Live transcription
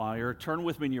Turn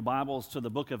with me in your Bibles to the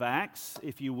book of Acts,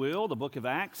 if you will, the book of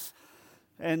Acts.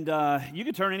 And you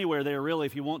can turn anywhere there, really,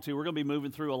 if you want to. We're going to be moving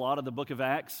through a lot of the book of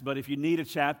Acts, but if you need a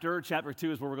chapter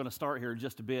 2 is where we're going to start here in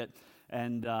just a bit. But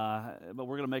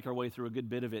we're going to make our way through a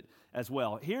good bit of it as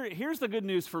well. Here's the good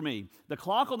news for me. The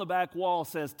clock on the back wall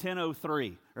says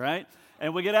 10:03, right?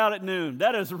 And we get out at noon.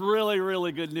 That is really,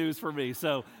 really good news for me.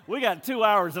 So we got 2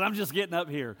 hours, and I'm just getting up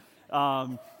here.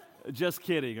 Just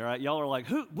kidding, all right? Y'all are like,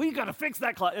 we got to fix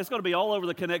that clock. It's going to be all over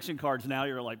the connection cards now.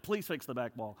 You're like, please fix the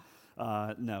back wall.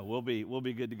 No, we'll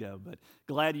be good to go. But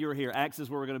glad you're here. Acts is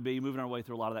where we're going to be, moving our way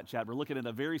through a lot of that chapter. Looking at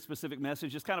a very specific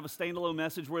message, just kind of a standalone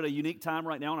message. We're at a unique time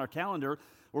right now on our calendar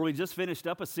where we just finished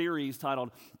up a series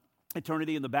titled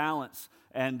Eternity in the Balance.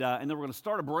 And then we're going to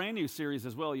start a brand new series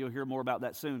as well. You'll hear more about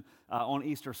that soon on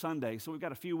Easter Sunday. So we've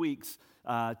got a few weeks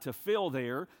to fill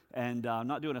there, and I'm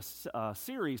not doing a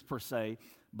series per se,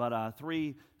 but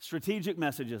 3 strategic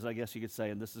messages, I guess you could say,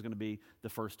 and this is going to be the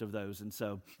first of those. And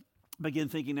so begin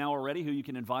thinking now already who you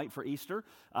can invite for Easter.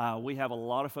 We have a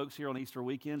lot of folks here on Easter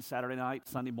weekend, Saturday night,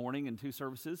 Sunday morning, and 2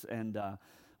 services, and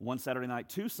one Saturday night,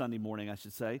 2 Sunday morning, I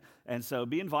should say. And so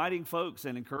be inviting folks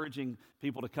and encouraging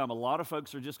people to come. A lot of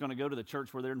folks are just going to go to the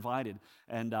church where they're invited.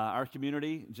 And our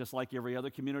community, just like every other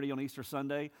community on Easter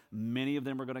Sunday, many of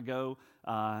them are going to go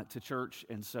to church.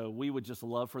 And so we would just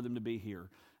love for them to be here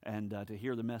and to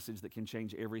hear the message that can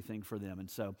change everything for them. And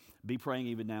so be praying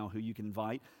even now who you can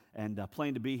invite and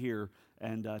plan to be here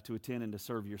and to attend and to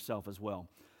serve yourself as well.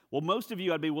 Well, most of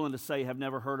you, I'd be willing to say, have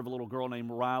never heard of a little girl named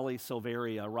Riley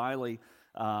Silveria. Riley,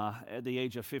 at the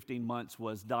age of 15 months,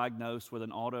 was diagnosed with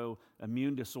an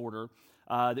autoimmune disorder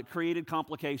that created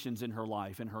complications in her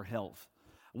life and her health.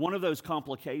 One of those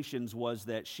complications was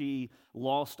that she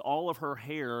lost all of her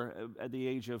hair at the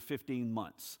age of 15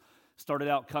 months.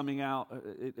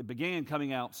 It began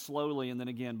coming out slowly, and then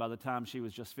again, by the time she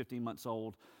was just 15 months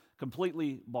old,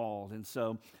 completely bald. And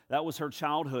so that was her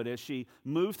childhood. As she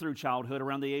moved through childhood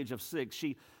around the age of 6,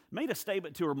 she made a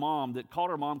statement to her mom that caught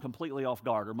her mom completely off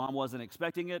guard. Her mom wasn't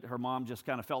expecting it. Her mom just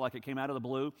kind of felt like it came out of the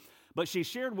blue. But she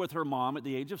shared with her mom at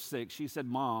the age of 6, she said,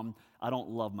 "Mom, I don't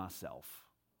love myself."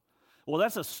 Well,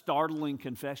 that's a startling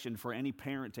confession for any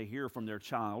parent to hear from their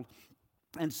child.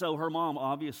 And so her mom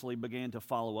obviously began to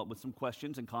follow up with some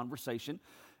questions and conversation.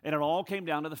 And it all came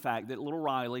down to the fact that little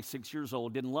Riley, 6 years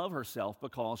old, didn't love herself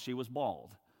because she was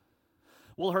bald.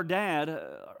 Well, her dad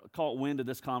caught wind of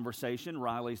this conversation,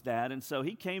 Riley's dad, and so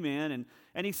he came in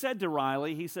and he said to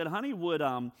Riley, he said, "Honey,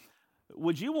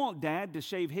 would you want Dad to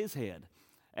shave his head?"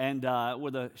 And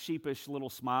with a sheepish little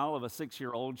smile of a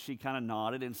 6-year-old, she kind of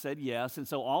nodded and said yes. And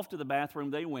so off to the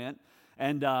bathroom they went.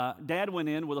 And Dad went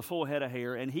in with a full head of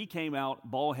hair, and he came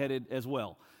out bald-headed as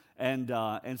well.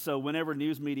 And so whenever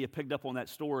news media picked up on that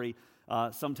story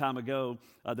some time ago,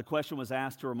 the question was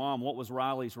asked to her mom, what was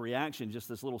Riley's reaction, just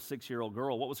this little 6-year-old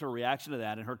girl? What was her reaction to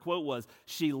that? And her quote was,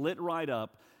 she lit right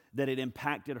up that it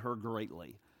impacted her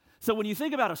greatly. So when you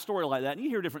think about a story like that, and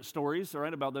you hear different stories, all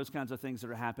right, about those kinds of things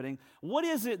that are happening, what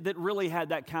is it that really had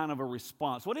that kind of a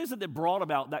response? What is it that brought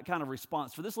about that kind of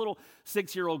response for this little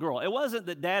 6-year-old girl? It wasn't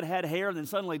that Dad had hair and then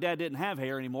suddenly Dad didn't have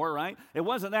hair anymore, right? It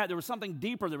wasn't that. There was something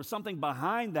deeper. There was something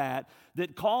behind that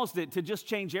caused it to just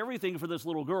change everything for this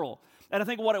little girl. And I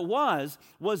think what it was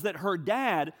that her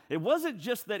dad, it wasn't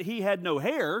just that he had no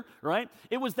hair, right?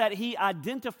 It was that he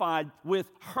identified with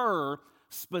her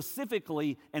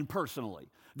specifically and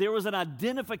personally. There was an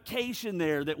identification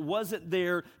there that wasn't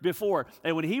there before.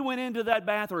 And when he went into that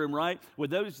bathroom, right,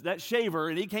 with that shaver,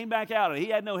 and he came back out and he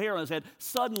had no hair on his head,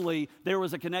 suddenly there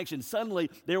was a connection. Suddenly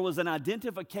there was an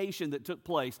identification that took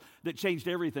place that changed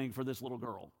everything for this little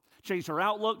girl. Changed her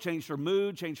outlook, changed her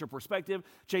mood, changed her perspective,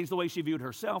 changed the way she viewed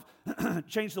herself,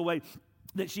 changed the way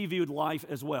that she viewed life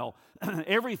as well.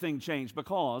 Everything changed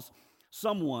because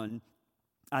someone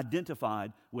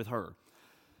identified with her.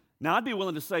 Now, I'd be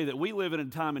willing to say that we live in a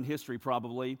time in history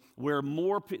probably where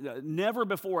never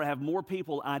before have more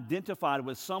people identified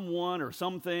with someone or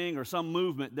something or some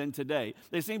movement than today.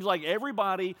 It seems like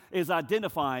everybody is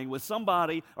identifying with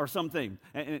somebody or something.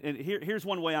 And here's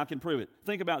one way I can prove it.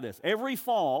 Think about this. Every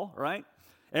fall, right?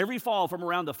 Every fall from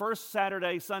around the first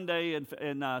Saturday, Sunday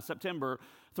in September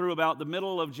through about the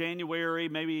middle of January,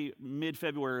 maybe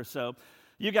mid-February or so,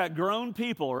 you got grown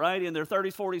people, right, in their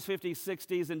 30s, 40s, 50s,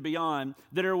 60s, and beyond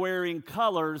that are wearing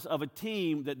colors of a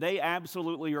team that they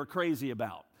absolutely are crazy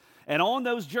about. And on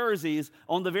those jerseys,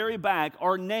 on the very back,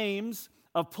 are names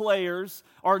of players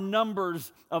or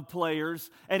numbers of players.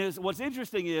 And what's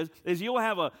interesting is you'll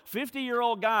have a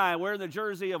 50-year-old guy wearing the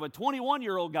jersey of a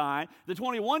 21-year-old guy. The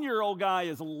 21-year-old guy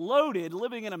is loaded,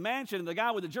 living in a mansion, and the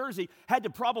guy with the jersey had to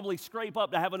probably scrape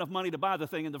up to have enough money to buy the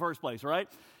thing in the first place, right?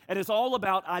 And it's all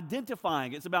about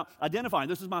identifying. It's about identifying.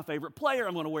 This is my favorite player.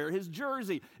 I'm going to wear his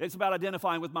jersey. It's about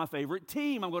identifying with my favorite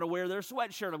team. I'm going to wear their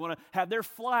sweatshirt. I'm going to have their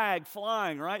flag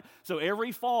flying, right? So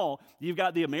every fall, you've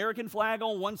got the American flag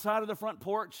on one side of the front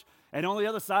porch, and on the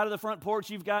other side of the front porch,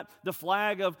 you've got the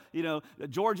flag of,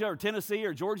 Georgia or Tennessee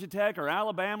or Georgia Tech or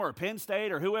Alabama or Penn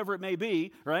State or whoever it may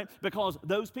be, right? Because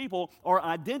those people are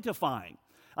identifying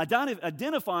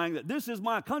that this is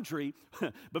my country,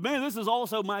 but man, this is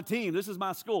also my team. This is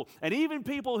my school. And even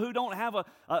people who don't have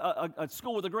a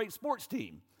school with a great sports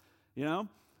team,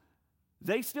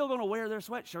 they still going to wear their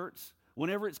sweatshirts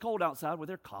whenever it's cold outside with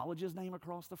their college's name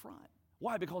across the front.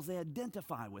 Why? Because they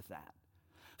identify with that.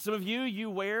 Some of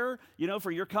you wear, for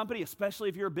your company, especially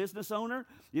if you're a business owner,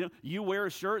 you wear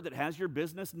a shirt that has your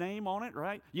business name on it,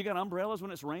 right? You got umbrellas when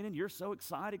it's raining. You're so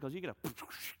excited because you get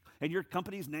and your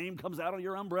company's name comes out on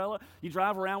your umbrella. You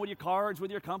drive around with your cards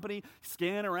with your company,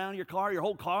 scan around your car. Your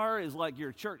whole car is like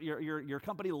your church, your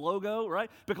company logo, right?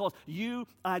 Because you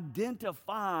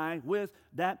identify with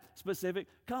that specific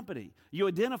company. You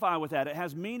identify with that. It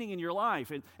has meaning in your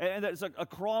life. And that's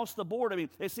across the board. I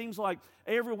mean, it seems like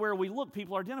everywhere we look,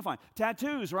 people are identifying.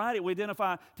 Tattoos, right?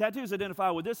 Tattoos identify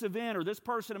with this event or this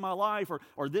person in my life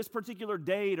or this particular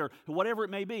date or whatever it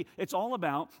may be. It's all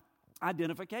about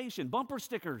identification. Bumper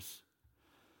stickers.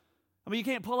 I mean, you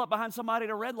can't pull up behind somebody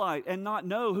at a red light and not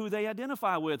know who they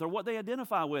identify with or what they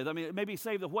identify with. I mean, maybe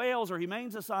Save the Whales or Humane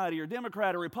Society or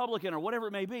Democrat or Republican or whatever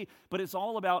it may be, but it's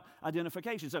all about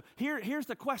identification. So here's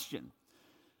the question.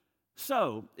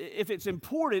 So if it's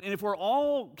important and if we're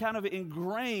all kind of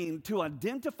ingrained to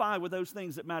identify with those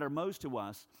things that matter most to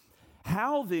us,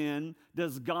 how then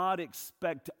does God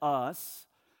expect us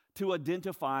to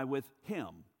identify with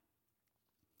Him?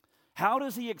 How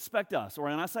does He expect us, or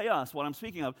when I say us, what I'm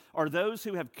speaking of are those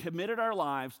who have committed our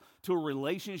lives to a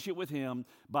relationship with Him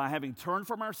by having turned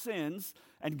from our sins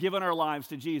and given our lives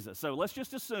to Jesus. So let's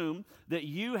just assume that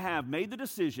you have made the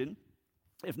decision.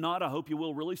 If not, I hope you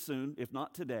will really soon. If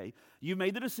not today, you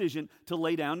made the decision to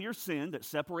lay down your sin that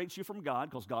separates you from God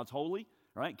because God's holy,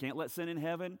 right? Can't let sin in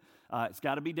heaven. It's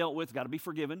got to be dealt with. It's got to be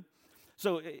forgiven.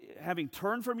 So having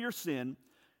turned from your sin,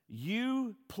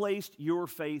 you placed your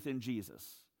faith in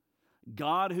Jesus.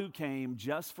 God who came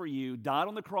just for you, died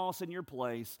on the cross in your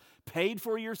place, paid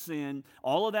for your sin.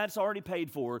 All of that's already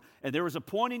paid for. And there was a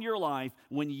point in your life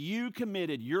when you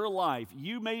committed your life.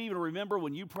 You may even remember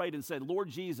when you prayed and said, Lord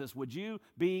Jesus, would you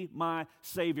be my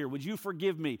Savior? Would you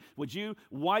forgive me? Would you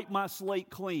wipe my slate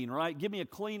clean, right? Give me a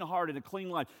clean heart and a clean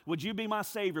life. Would you be my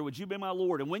Savior? Would you be my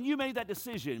Lord? And when you made that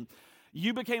decision,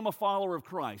 you became a follower of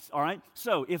Christ, all right?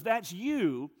 So if that's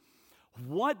you,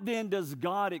 what then does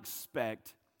God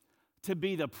expect to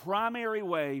be the primary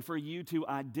way for you to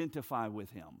identify with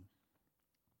Him?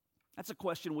 That's a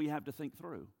question we have to think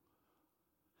through.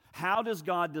 How does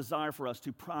God desire for us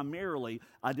to primarily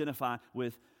identify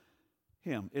with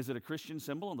Him? Is it a Christian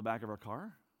symbol on the back of our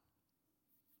car?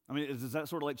 I mean, is that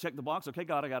sort of like check the box? Okay,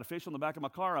 God, I got a fish on the back of my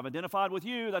car. I've identified with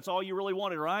you. That's all you really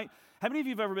wanted, right? How many of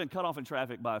you have ever been cut off in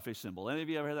traffic by a fish symbol? Any of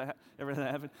you ever had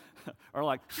that happen? Or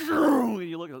like, and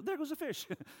you look, there goes a fish.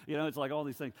 It's like all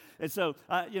these things. And so,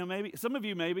 maybe some of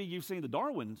you, you've seen the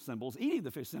Darwin symbols eating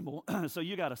the fish symbol. So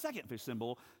you got a second fish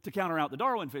symbol to counter out the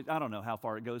Darwin fish. I don't know how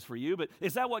far it goes for you, but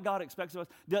is that what God expects of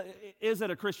us? Is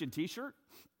it a Christian t-shirt?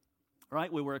 Right,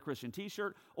 we wear a Christian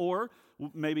t-shirt, or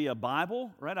maybe a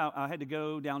Bible, right? I had to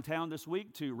go downtown this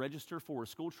week to register for a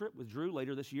school trip with Drew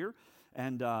later this year,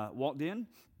 and walked in,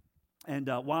 and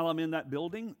while I'm in that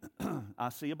building, I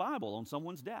see a Bible on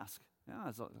someone's desk. Yeah,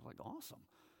 it's like awesome.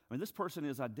 I mean, this person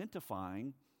is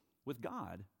identifying with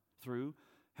God through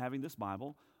having this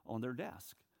Bible on their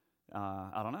desk.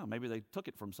 I don't know. Maybe they took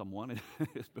it from someone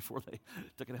before they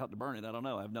took it out to burn it. I don't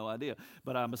know. I have no idea.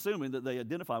 But I'm assuming that they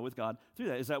identify with God through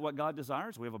that. Is that what God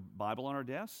desires? We have a Bible on our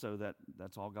desk, so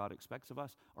that's all God expects of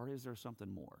us? Or is there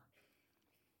something more?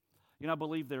 I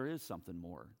believe there is something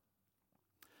more.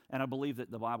 And I believe that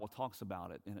the Bible talks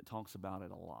about it, and it talks about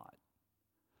it a lot.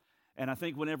 And I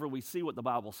think whenever we see what the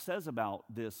Bible says about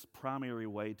this primary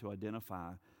way to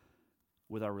identify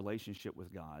with our relationship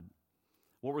with God,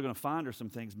 what we're going to find are some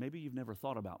things maybe you've never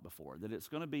thought about before, that it's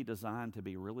going to be designed to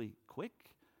be really quick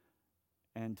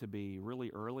and to be really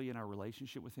early in our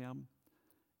relationship with Him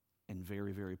and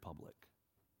very, very public.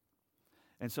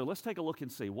 And so let's take a look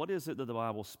and see, what is it that the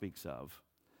Bible speaks of?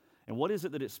 And what is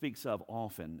it that it speaks of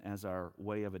often as our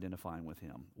way of identifying with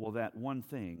Him? Well, that one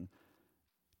thing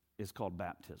is called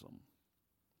baptism.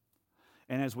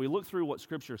 And as we look through what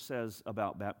Scripture says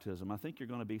about baptism, I think you're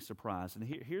going to be surprised. And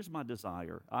here's my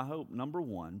desire. I hope, number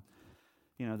one,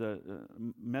 the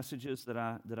messages that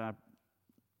I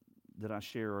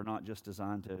share are not just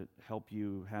designed to help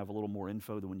you have a little more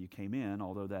info than when you came in,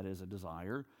 although that is a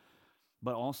desire,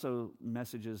 but also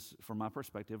messages, from my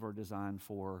perspective, are designed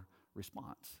for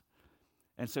response.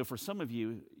 And so for some of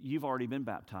you, you've already been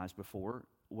baptized before.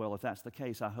 Well, if that's the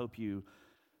case, I hope you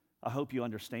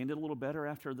understand it a little better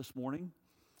after this morning,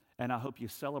 and I hope you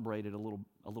celebrate it a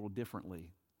little differently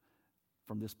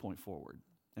from this point forward.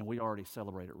 And we already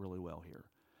celebrate it really well here.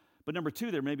 But number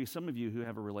two, there may be some of you who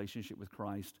have a relationship with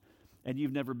Christ and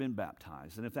you've never been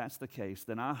baptized. And if that's the case,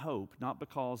 then I hope, not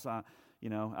because I'm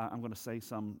going to say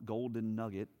some golden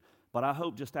nugget, but I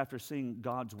hope just after seeing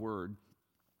God's word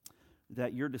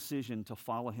that your decision to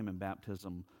follow him in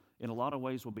baptism in a lot of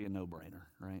ways will be a no-brainer,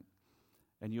 right?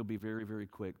 And you'll be very, very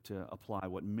quick to apply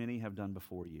what many have done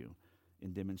before you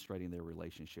in demonstrating their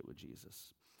relationship with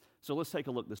Jesus. So let's take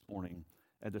a look this morning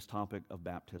at this topic of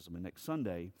baptism. And next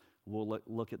Sunday, we'll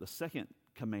look at the second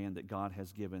command that God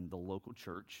has given the local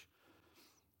church,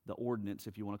 the ordinance,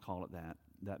 if you want to call it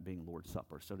that being Lord's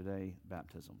Supper. So today,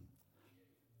 baptism.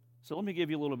 So let me give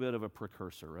you a little bit of a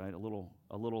precursor, right? A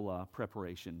little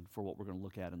preparation for what we're going to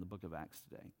look at in the book of Acts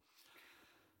today.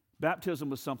 Baptism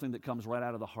was something that comes right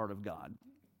out of the heart of God.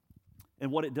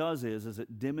 And what it does is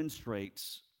it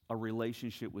demonstrates a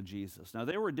relationship with Jesus. Now,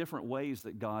 there were different ways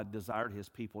that God desired his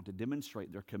people to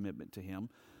demonstrate their commitment to him.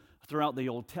 Throughout the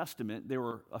Old Testament, there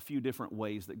were a few different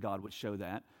ways that God would show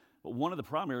that. But one of the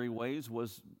primary ways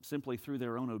was simply through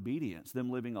their own obedience,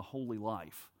 them living a holy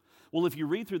life. Well, if you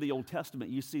read through the Old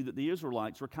Testament, you see that the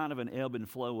Israelites were kind of an ebb and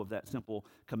flow of that simple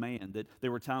command, that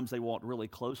there were times they walked really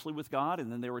closely with God,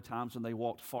 and then there were times when they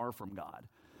walked far from God.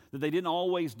 That they didn't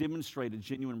always demonstrate a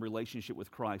genuine relationship with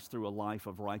Christ through a life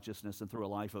of righteousness and through a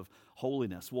life of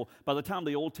holiness. Well, by the time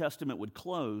the Old Testament would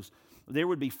close, there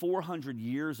would be 400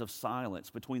 years of silence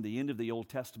between the end of the Old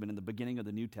Testament and the beginning of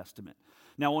the New Testament.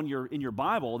 Now, in your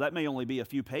Bible, that may only be a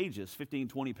few pages, 15,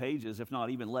 20 pages, if not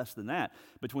even less than that,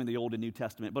 between the Old and New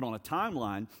Testament. But on a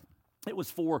timeline, it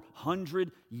was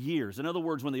 400 years. In other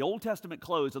words, when the Old Testament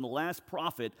closed and the last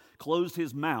prophet closed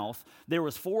his mouth, there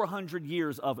was 400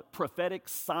 years of prophetic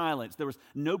silence. There was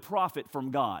no prophet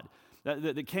from God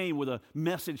that came with a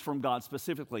message from God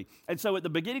specifically. And so at the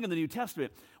beginning of the New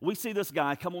Testament, we see this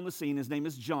guy come on the scene. His name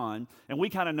is John, and we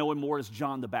kind of know him more as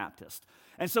John the Baptist.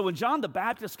 And so when John the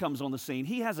Baptist comes on the scene,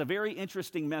 he has a very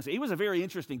interesting message. He was a very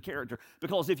interesting character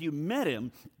because if you met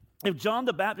him, if John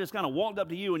the Baptist kind of walked up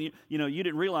to you and you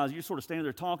didn't realize, you're sort of standing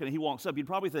there talking and he walks up, you'd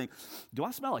probably think, do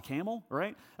I smell a camel,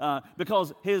 right?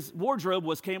 Because his wardrobe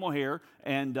was camel hair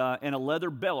and a leather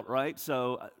belt, right?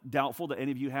 So doubtful that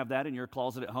any of you have that in your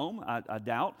closet at home. I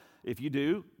doubt. If you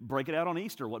do, break it out on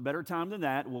Easter. What better time than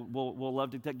that? We'll love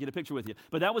to get a picture with you.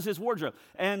 But that was his wardrobe.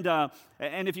 And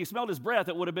if you smelled his breath,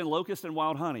 it would have been locust and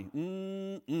wild honey,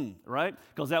 right?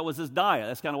 Because that was his diet.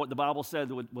 That's kind of what the Bible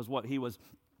said was what he was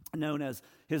known as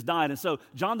his diet. And so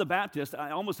John the Baptist,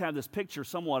 I almost have this picture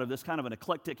somewhat of this kind of an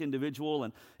eclectic individual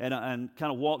and kind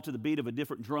of walked to the beat of a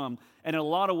different drum. And in a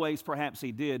lot of ways, perhaps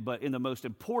he did, but in the most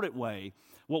important way,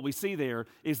 what we see there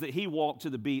is that he walked to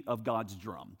the beat of God's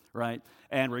drum, right?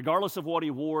 And regardless of what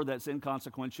he wore, that's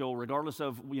inconsequential. Regardless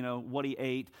of, what he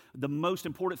ate, the most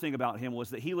important thing about him was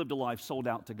that he lived a life sold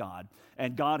out to God.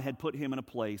 And God had put him in a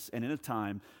place and in a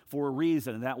time for a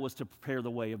reason, and that was to prepare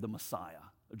the way of the Messiah,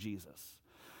 of Jesus.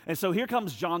 And so here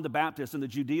comes John the Baptist in the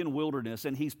Judean wilderness,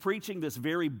 and he's preaching this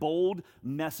very bold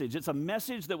message. It's a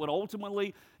message that would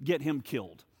ultimately get him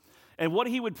killed. And what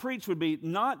he would preach would be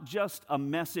not just a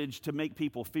message to make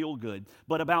people feel good,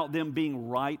 but about them being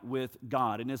right with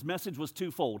God. And his message was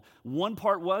twofold. One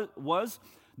part was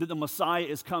that the Messiah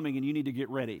is coming and you need to get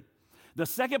ready. The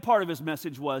second part of his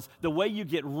message was the way you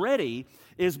get ready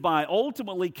is by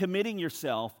ultimately committing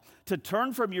yourself to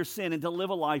turn from your sin and to live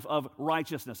a life of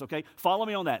righteousness, okay? Follow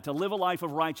me on that, to live a life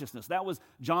of righteousness. That was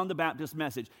John the Baptist's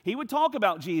message. He would talk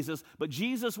about Jesus, but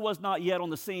Jesus was not yet on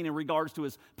the scene in regards to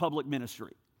his public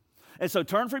ministry. And so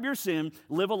turn from your sin,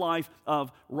 live a life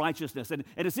of righteousness. And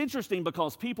it's interesting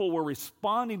because people were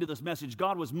responding to this message.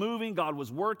 God was moving, God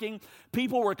was working.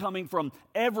 People were coming from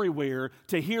everywhere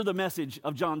to hear the message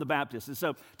of John the Baptist. And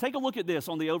so take a look at this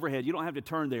on the overhead. You don't have to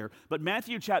turn there. But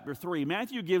Matthew chapter 3,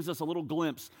 Matthew gives us a little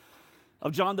glimpse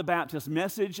of John the Baptist's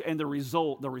message and the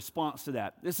response to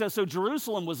that. It says, so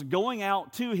Jerusalem was going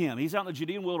out to him. He's out in the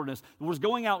Judean wilderness, was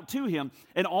going out to him,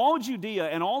 and all Judea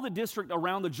and all the district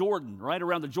around the Jordan, right,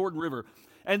 around the Jordan River,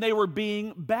 and they were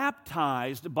being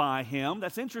baptized by him.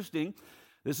 That's interesting.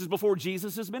 This is before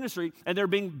Jesus' ministry, and they're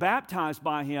being baptized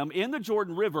by him in the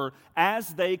Jordan River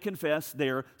as they confess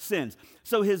their sins.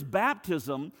 So his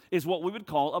baptism is what we would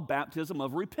call a baptism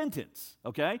of repentance,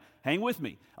 okay? Hang with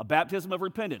me. A baptism of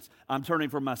repentance. I'm turning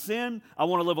from my sin. I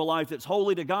want to live a life that's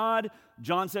holy to God.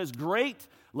 John says, great,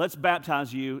 let's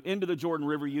baptize you. Into the Jordan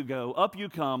River you go, up you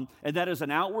come, and that is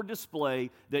an outward display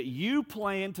that you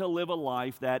plan to live a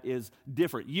life that is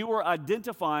different. You are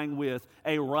identifying with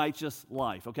a righteous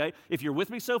life, okay? If you're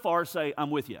with me so far, say, I'm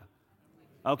with you.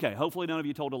 Okay, hopefully none of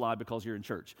you told a lie because you're in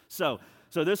church. So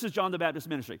this is John the Baptist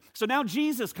ministry. So now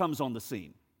Jesus comes on the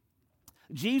scene.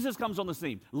 Jesus comes on the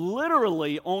scene,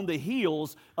 literally on the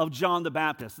heels of John the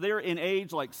Baptist. They're in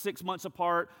age like 6 months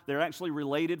apart. They're actually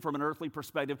related from an earthly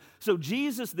perspective. So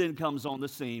Jesus then comes on the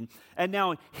scene, and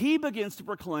now he begins to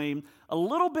proclaim a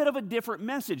little bit of a different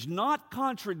message, not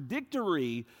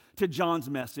contradictory to John's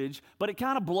message, but it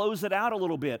kind of blows it out a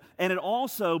little bit, and it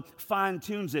also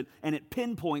fine-tunes it, and it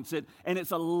pinpoints it, and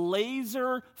it's a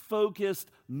laser-focused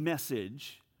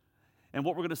message. And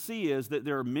what we're going to see is that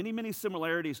there are many, many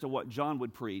similarities to what John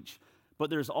would preach, but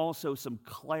there's also some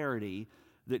clarity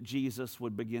that Jesus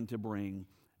would begin to bring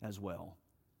as well.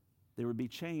 There would be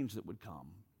change that would come.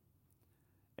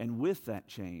 And with that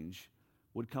change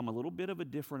would come a little bit of a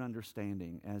different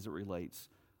understanding as it relates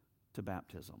to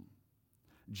baptism.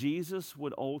 Jesus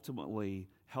would ultimately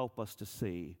help us to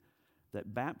see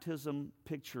that baptism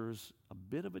pictures a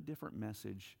bit of a different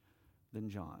message than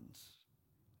John's.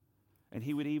 And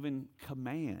he would even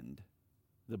command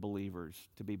the believers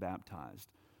to be baptized.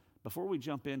 Before we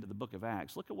jump into the book of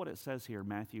Acts, look at what it says here,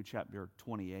 Matthew chapter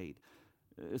 28.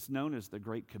 It's known as the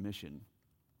Great Commission.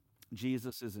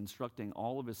 Jesus is instructing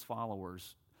all of his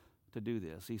followers to do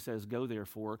this. He says, go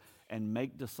therefore and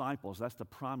make disciples. That's the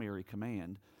primary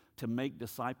command, to make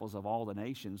disciples of all the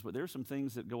nations. But there's some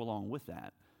things that go along with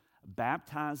that.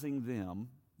 Baptizing them,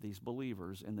 these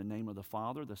believers, in the name of the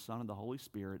Father, the Son, and the Holy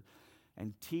Spirit,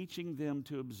 and teaching them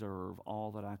to observe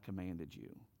all that I commanded you.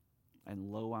 And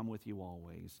lo, I'm with you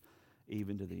always,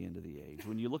 even to the end of the age.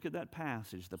 When you look at that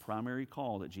passage, the primary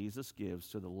call that Jesus gives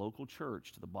to the local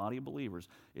church, to the body of believers,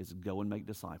 is go and make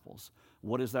disciples.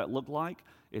 What does that look like?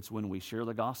 It's when we share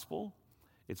the gospel.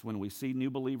 It's when we see new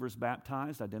believers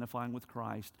baptized, identifying with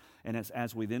Christ, and it's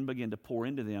as we then begin to pour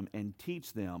into them and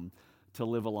teach them to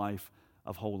live a life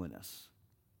of holiness.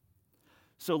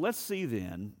 So let's see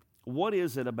then, what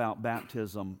is it about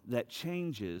baptism that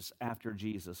changes after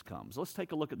Jesus comes? Let's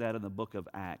take a look at that in the book of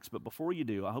Acts. But before you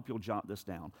do, I hope you'll jot this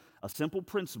down. A simple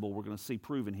principle we're going to see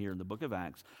proven here in the book of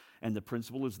Acts, and the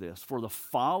principle is this. For the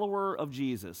follower of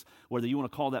Jesus, whether you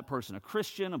want to call that person a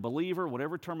Christian, a believer,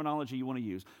 whatever terminology you want to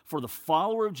use, for the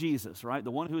follower of Jesus, right,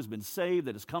 the one who has been saved,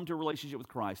 that has come to a relationship with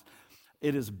Christ,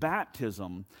 it is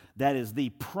baptism that is the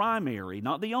primary,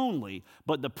 not the only,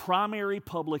 but the primary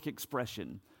public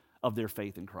expression of their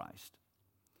faith in Christ.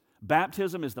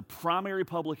 Baptism is the primary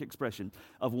public expression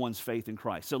of one's faith in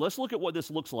Christ. So let's look at what this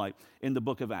looks like in the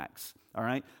book of Acts, all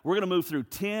right? We're going to move through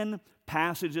 10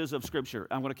 passages of Scripture.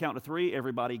 I'm going to count to 3.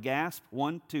 Everybody gasp.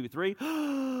 1, 2,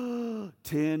 3.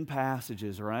 10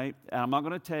 passages, right? And I'm not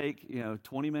going to take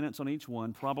 20 minutes on each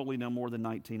one, probably no more than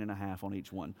 19 and a half on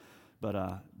each one.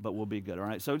 But we'll be good, all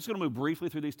right? So I'm just going to move briefly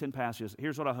through these 10 passages.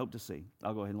 Here's what I hope to see.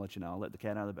 I'll go ahead and let you know. I'll let the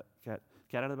cat out of the cat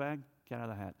out of the bag? Cat out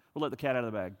of the hat. We'll let the cat out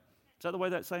of the bag. Is that the way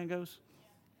that saying goes?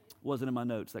 Wasn't in my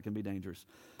notes. That can be dangerous.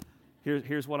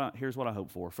 Here's what I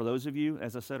hope for. For those of you,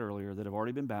 as I said earlier, that have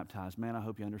already been baptized, man, I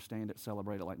hope you understand it,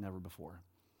 celebrate it like never before.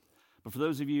 But for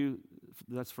those of you,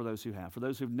 that's for those who have. For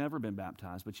those who've never been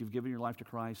baptized, but you've given your life to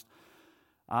Christ,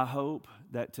 I hope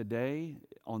that today,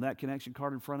 on that connection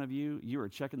card in front of you, you are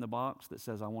checking the box that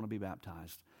says, I want to be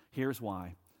baptized. Here's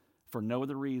why. For no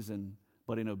other reason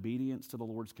but in obedience to the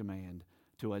Lord's command,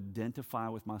 to identify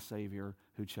with my Savior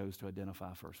who chose to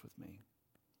identify first with me.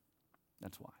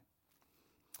 That's why.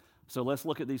 So let's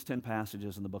look at these 10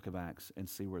 passages in the book of Acts and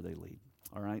see where they lead.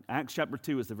 All right? Acts chapter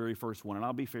 2 is the very first one, and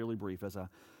I'll be fairly brief as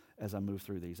I move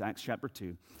through these. Acts chapter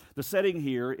 2. The setting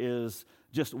here is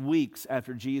just weeks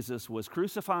after Jesus was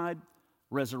crucified,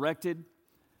 resurrected,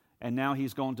 and now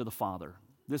he's gone to the Father.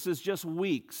 This is just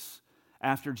weeks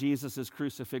after Jesus'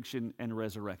 crucifixion and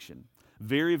resurrection.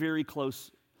 Very, very close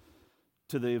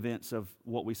to the events of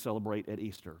what we celebrate at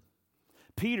Easter.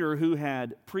 Peter, who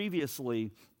had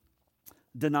previously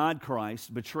denied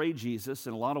Christ, betrayed Jesus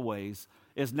in a lot of ways,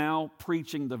 is now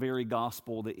preaching the very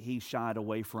gospel that he shied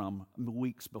away from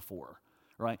weeks before,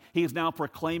 right? He is now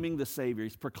proclaiming the Savior.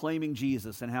 He's proclaiming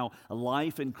Jesus and how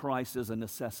life in Christ is a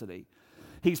necessity.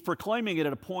 He's proclaiming it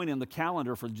at a point in the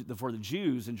calendar for the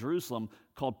Jews in Jerusalem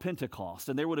called Pentecost.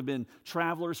 And there would have been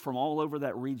travelers from all over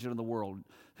that region of the world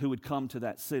who would come to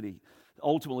that city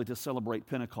ultimately to celebrate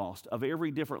Pentecost. Of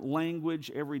every different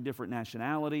language, every different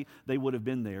nationality, they would have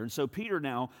been there. And so Peter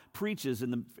now preaches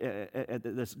at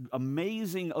this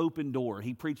amazing open door.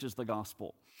 He preaches the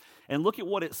gospel. And look at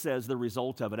what it says, the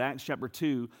result of it. Acts chapter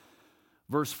 2,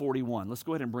 verse 41. Let's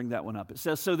go ahead and bring that one up. It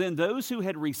says, "So then those who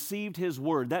had received his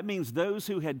word," that means those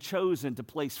who had chosen to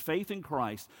place faith in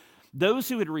Christ, those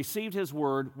who had received his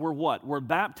word were what? Were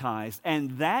baptized.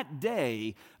 And that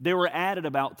day there were added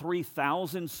about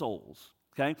 3,000 souls.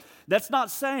 Okay? That's not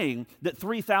saying that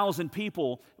 3,000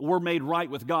 people were made right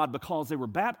with God because they were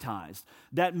baptized.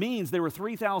 That means there were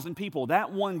 3,000 people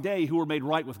that one day who were made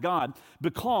right with God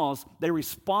because they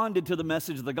responded to the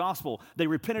message of the gospel. They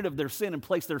repented of their sin and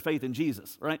placed their faith in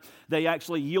Jesus, right? They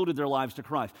actually yielded their lives to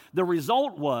Christ. The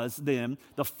result was then,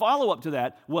 the follow-up to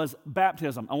that was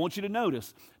baptism. I want you to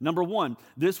notice, number one,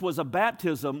 this was a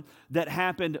baptism that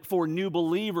happened for new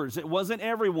believers. It wasn't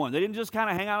everyone. They didn't just kind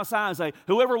of hang outside and say,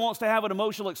 whoever wants to have an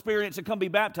emotional experience and come be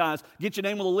baptized, get your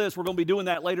name on the list. We're going to be doing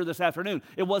that later this afternoon.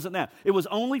 It wasn't that. It was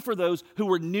only for those who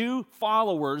were new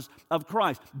followers of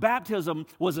Christ. Baptism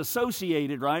was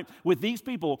associated, right, with these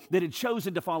people that had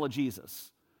chosen to follow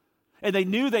Jesus. And they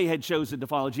knew they had chosen to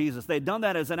follow Jesus. They had done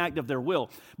that as an act of their will.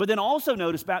 But then also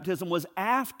notice baptism was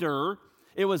after.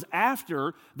 It was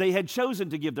after they had chosen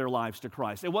to give their lives to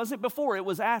Christ. It wasn't before, it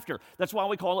was after. That's why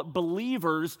we call it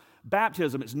believers'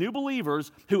 baptism. It's new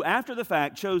believers who, after the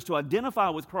fact, chose to identify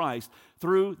with Christ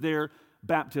through their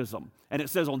baptism. And it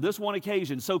says on this one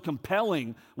occasion, so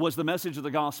compelling was the message of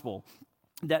the gospel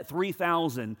that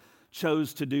 3,000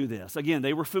 chose to do this. Again,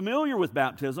 they were familiar with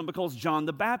baptism because John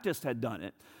the Baptist had done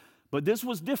it. But this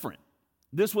was different.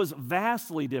 This was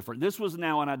vastly different. This was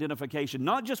now an identification,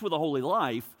 not just with a holy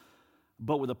life,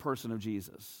 but with a person of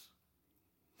Jesus.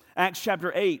 Acts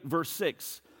chapter 8, verse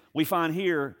 6, we find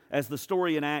here, as the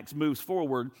story in Acts moves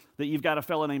forward, that you've got a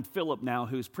fellow named Philip now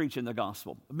who's preaching the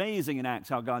gospel. Amazing in Acts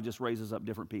how God just raises up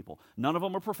different people. None of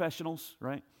them are professionals,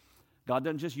 right? God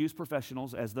doesn't just use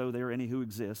professionals as though there are any who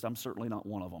exist. I'm certainly not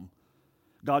one of them.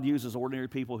 God uses ordinary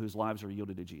people whose lives are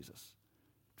yielded to Jesus.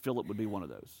 Philip would be one of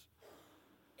those.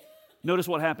 Notice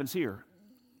what happens here.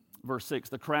 Verse 6,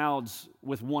 the crowds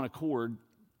with one accord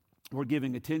were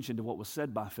giving attention to what was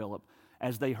said by Philip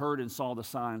as they heard and saw the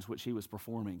signs which he was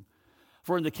performing.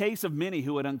 For in the case of many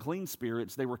who had unclean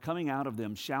spirits, they were coming out of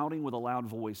them, shouting with a loud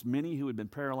voice. Many who had been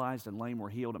paralyzed and lame were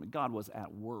healed. I mean, God was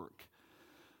at work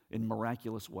in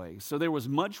miraculous ways. So there was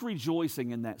much rejoicing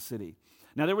in that city.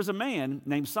 Now there was a man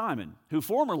named Simon who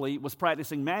formerly was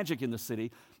practicing magic in the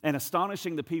city and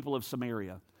astonishing the people of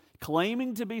Samaria,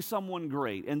 claiming to be someone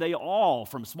great. And they all,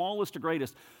 from smallest to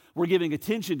greatest, were giving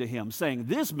attention to him, saying,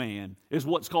 this man is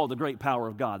what's called the great power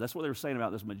of God. That's what they were saying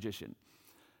about this magician.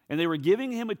 And they were giving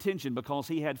him attention because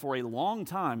he had for a long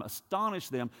time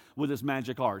astonished them with his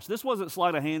magic arts. This wasn't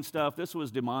sleight of hand stuff. This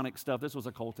was demonic stuff. This was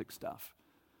occultic stuff.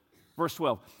 Verse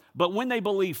 12, but when they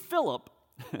believed Philip,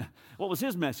 what was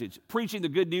his message? Preaching the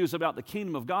good news about the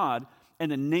kingdom of God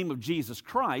and the name of Jesus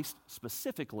Christ,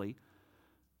 specifically,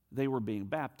 they were being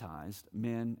baptized,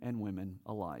 men and women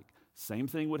alike. Same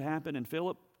thing would happen in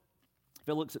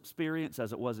Philip's experience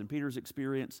as it was in Peter's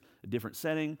experience, a different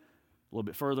setting, a little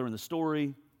bit further in the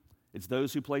story. It's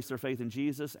those who place their faith in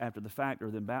Jesus after the fact are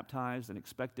then baptized and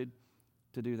expected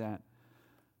to do that.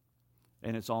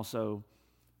 And it's also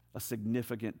a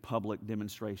significant public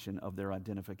demonstration of their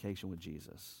identification with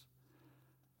Jesus.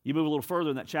 You move a little further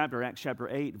in that chapter, Acts chapter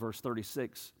 8, verse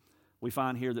 36, we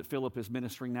find here that Philip is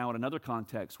ministering now in another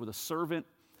context with a servant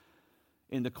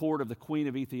in the court of the queen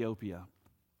of Ethiopia.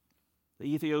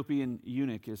 The Ethiopian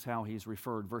eunuch is how he's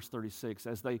referred, verse 36.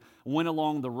 As they went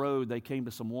along the road, they came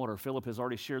to some water. Philip has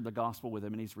already shared the gospel with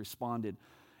him, and he's responded.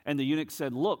 And the eunuch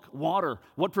said, look, water,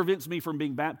 what prevents me from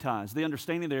being baptized? The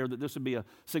understanding there that this would be a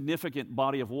significant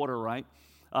body of water, right,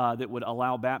 that would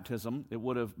allow baptism. It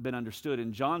would have been understood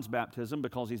in John's baptism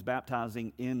because he's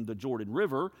baptizing in the Jordan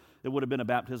River. It would have been a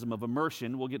baptism of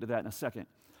immersion. We'll get to that in a second.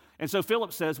 And so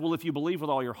Philip says, well, if you believe with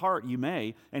all your heart, you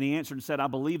may. And he answered and said, I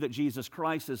believe that Jesus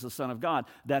Christ is the Son of God.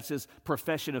 That's his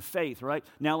profession of faith, right?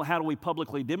 Now, how do we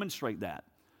publicly demonstrate that?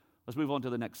 Let's move on to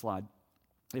the next slide,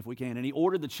 if we can. And he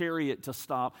ordered the chariot to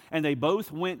stop, and they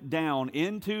both went down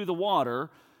into the water,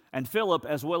 and Philip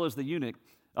as well as the eunuch,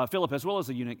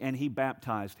 and he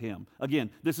baptized him.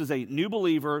 Again, this is a new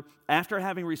believer after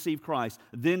having received Christ,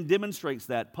 then demonstrates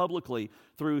that publicly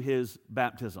through his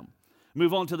baptism.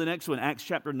 Move on to the next one, Acts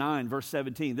chapter 9, verse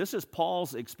 17. This is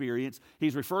Paul's experience.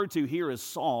 He's referred to here as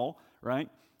Saul, right?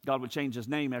 God would change his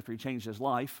name after he changed his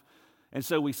life. And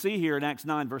so we see here in Acts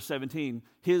 9, verse 17,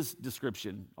 his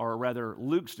description, or rather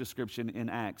Luke's description in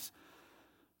Acts.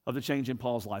 of the change in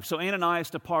Paul's life. So Ananias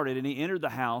departed, and he entered the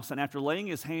house, and after laying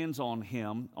his hands on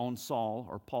him, on Saul,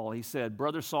 or Paul, he said,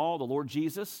 Brother Saul, the Lord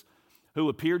Jesus, who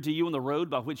appeared to you on the road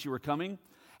by which you were coming,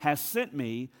 has sent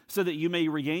me so that you may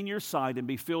regain your sight and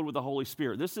be filled with the Holy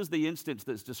Spirit. This is the instance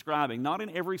that's describing, not in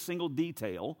every single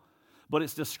detail, but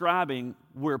it's describing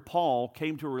where Paul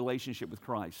came to a relationship with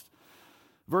Christ.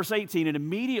 Verse 18, and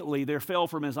immediately there fell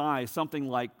from his eyes something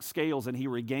like scales, and he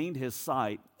regained his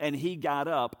sight, and he got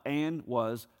up and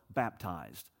was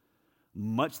baptized.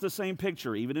 Much the same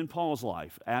picture, even in Paul's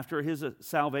life. After his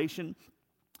salvation,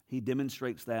 he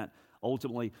demonstrates that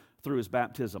ultimately through his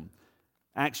baptism.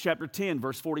 Acts chapter 10,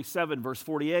 verse 47, verse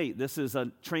 48. This is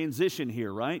a transition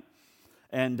here, right?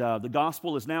 And the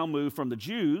gospel is now moved from the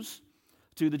Jews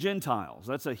to the Gentiles.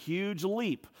 That's a huge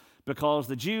leap because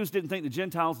the Jews didn't think the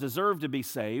Gentiles deserved to be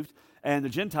saved, and the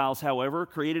Gentiles, however,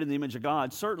 created in the image of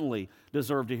God, certainly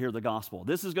deserve to hear the gospel.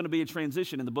 This is going to be a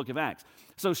transition in the book of Acts.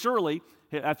 So surely,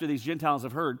 after these Gentiles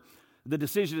have heard, the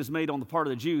decision is made on the part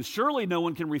of the Jews. Surely no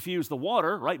one can refuse the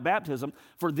water, right, baptism,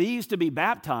 for these to be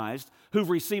baptized who've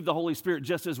received the Holy Spirit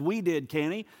just as we did,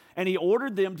 can he? And he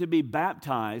ordered them to be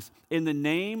baptized in the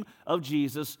name of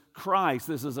Jesus Christ.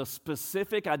 This is a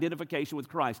specific identification with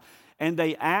Christ. And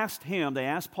they asked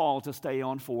Paul to stay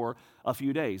on for a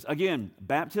few days. Again,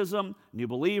 baptism, new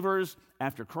believers,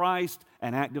 after Christ,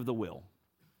 an act of the will.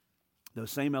 Those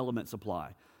same elements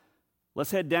apply. Let's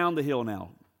head down the hill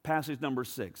now. Passage number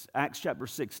 6, Acts chapter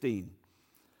 16,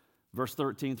 verse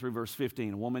 13 through verse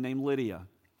 15. A woman named Lydia,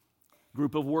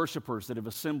 group of worshipers that have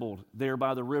assembled there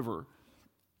by the river,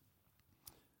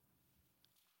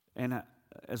 and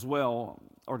as well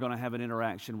are going to have an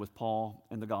interaction with Paul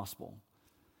and the gospel.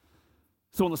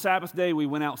 So on the Sabbath day, we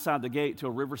went outside the gate to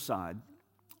a riverside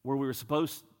where we were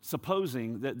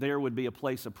supposing that there would be a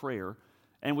place of prayer,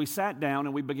 and we sat down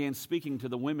and we began speaking to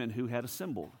the women who had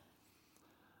assembled.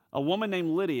 A woman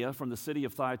named Lydia from the city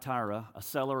of Thyatira, a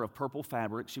seller of purple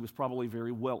fabric, she was probably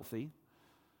very wealthy,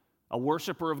 a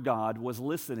worshiper of God, was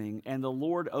listening, and the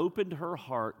Lord opened her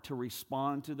heart to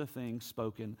respond to the things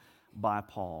spoken by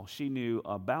Paul. She knew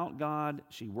about God,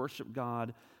 she worshiped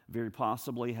God, very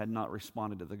possibly had not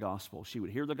responded to the gospel. She would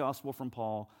hear the gospel from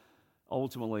Paul,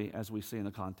 ultimately, as we see in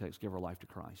the context, give her life to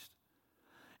Christ.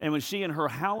 And when she and her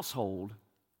household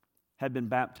had been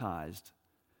baptized,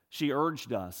 she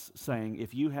urged us, saying,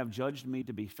 if you have judged me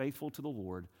to be faithful to the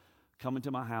Lord, come into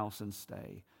my house and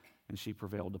stay. And she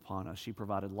prevailed upon us. She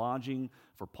provided lodging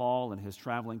for Paul and his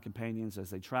traveling companions as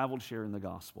they traveled sharing the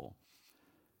gospel.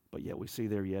 But yet we see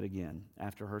there yet again,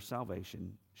 after her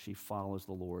salvation, she follows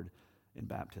the Lord in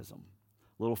baptism.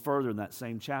 A little further in that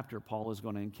same chapter, Paul is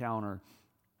going to encounter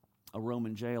a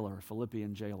Roman jailer, a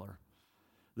Philippian jailer.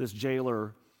 This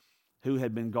jailer who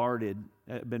had been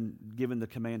given the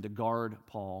command to guard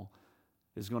Paul,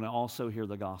 is going to also hear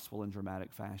the gospel in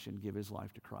dramatic fashion, give his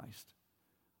life to Christ.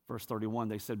 Verse 31,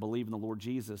 they said, believe in the Lord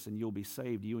Jesus and you'll be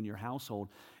saved, you and your household.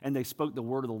 And they spoke the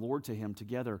word of the Lord to him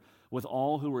together with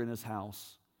all who were in his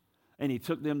house. And he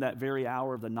took them that very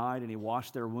hour of the night and he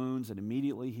washed their wounds, and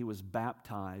immediately he was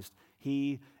baptized,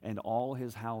 he and all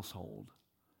his household.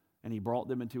 And he brought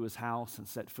them into his house and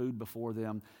set food before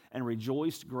them and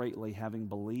rejoiced greatly, having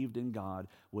believed in God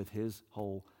with his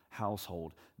whole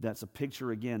household. That's a picture,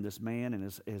 again, this man and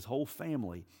his whole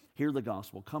family hear the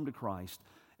gospel, come to Christ,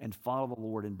 and follow the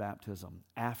Lord in baptism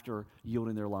after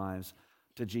yielding their lives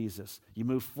to Jesus. You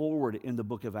move forward in the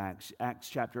book of Acts, Acts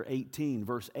chapter 18,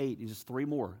 verse 8. Just three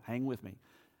more. Hang with me.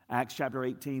 Acts chapter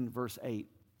 18, verse 8.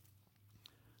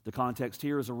 The context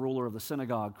here is a ruler of the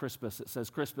synagogue, Crispus. It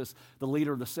says Crispus, the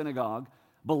leader of the synagogue,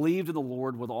 believed in the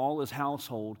Lord with all his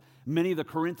household. Many of the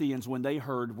Corinthians, when they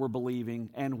heard, were believing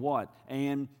and what?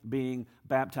 And being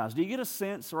baptized. Do you get a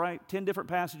sense, right? 10 different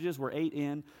passages, we're 8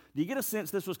 in. Do you get a sense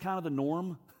this was kind of the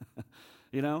norm?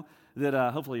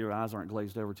 That hopefully your eyes aren't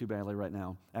glazed over too badly right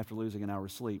now after losing an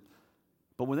hour's sleep.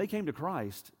 But when they came to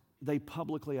Christ, they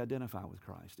publicly identified with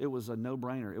Christ. It was a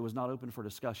no-brainer. It was not open for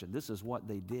discussion. This is what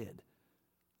they did.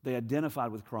 They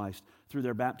identified with Christ through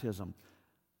their baptism.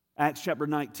 Acts chapter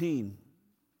 19,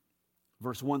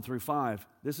 verse 1 through 5.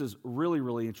 This is really,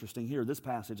 really interesting here. This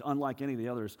passage, unlike any of the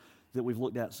others that we've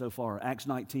looked at so far. Acts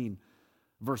 19,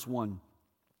 verse 1.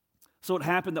 So it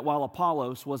happened that while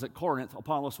Apollos was at Corinth,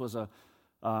 Apollos was a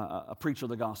preacher of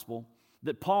the gospel,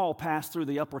 that Paul passed through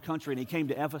the upper country and he came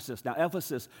to Ephesus. Now,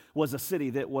 Ephesus was a city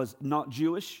that was not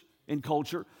Jewish in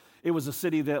culture. It was a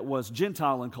city that was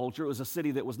Gentile in culture. It was a city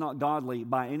that was not godly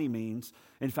by any means.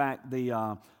 In fact,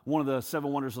 one of the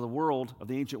seven wonders of the world, of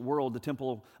the ancient world, the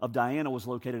temple of Diana was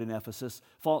located in Ephesus.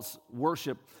 False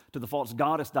worship to the false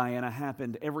goddess Diana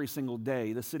happened every single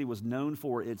day. The city was known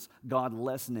for its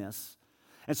godlessness.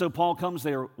 And so Paul comes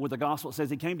there with the gospel. It says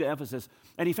he came to Ephesus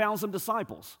and he found some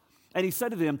disciples. And he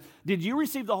said to them, did you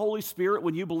receive the Holy Spirit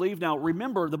when you believed? Now,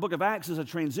 remember, the book of Acts is a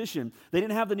transition. They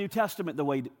didn't have the New Testament the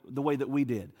way that we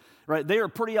did, right? They are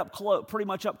pretty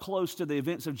much up close to the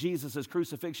events of Jesus'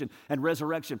 crucifixion and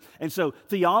resurrection. And so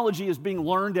theology is being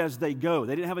learned as they go.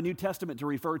 They didn't have a New Testament to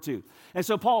refer to. And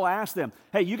so Paul asked them,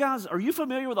 hey, you guys, are you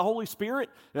familiar with the Holy Spirit?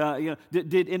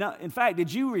 In fact,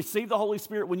 did you receive the Holy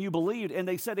Spirit when you believed? And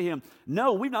they said to him,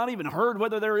 no, we've not even heard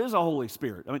whether there is a Holy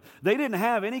Spirit. I mean, they didn't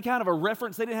have any kind of a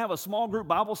reference. They didn't have a small group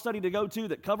Bible study to go to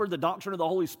that covered the doctrine of the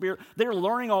Holy Spirit. They're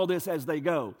learning all this as they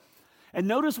go. And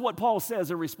notice what Paul says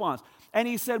in response. And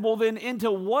he said, well, then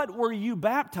into what were you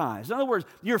baptized? In other words,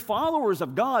 you're followers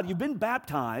of God. You've been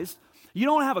baptized. You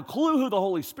don't have a clue who the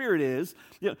Holy Spirit is.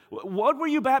 What were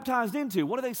you baptized into?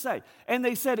 What do they say? And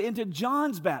they said, into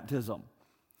John's baptism.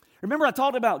 Remember, I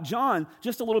talked about John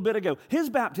just a little bit ago. His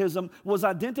baptism was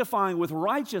identifying with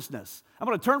righteousness. I'm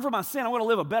going to turn from my sin. I'm going to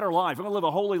live a better life. I'm going to live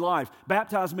a holy life.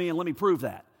 Baptize me and let me prove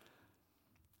that.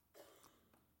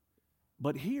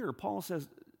 But here, Paul says,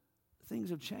 things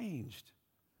have changed.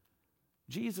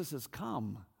 Jesus has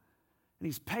come, and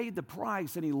he's paid the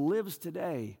price, and he lives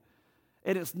today.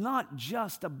 And it's not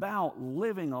just about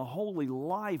living a holy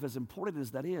life, as important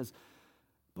as that is,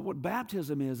 but what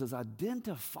baptism is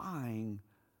identifying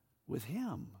with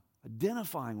him,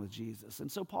 identifying with Jesus.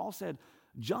 And so Paul said,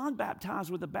 John baptized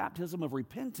with the baptism of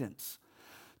repentance,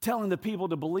 telling the people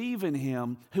to believe in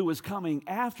him who was coming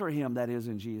after him, that is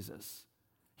in Jesus.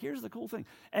 Here's the cool thing.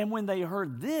 And when they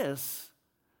heard this,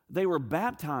 they were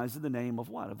baptized in the name of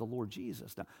what? Of the Lord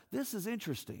Jesus. Now, this is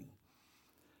interesting.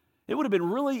 It would have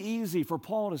been really easy for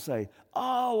Paul to say,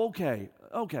 oh, okay,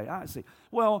 I see.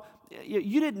 Well,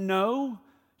 you didn't know.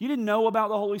 You didn't know about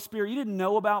the Holy Spirit. You didn't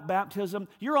know about baptism.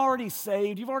 You're already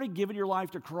saved. You've already given your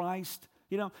life to Christ.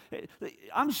 You know,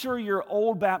 I'm sure your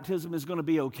old baptism is going to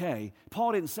be okay.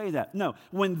 Paul didn't say that. No,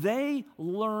 when they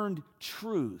learned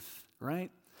truth, right,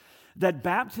 that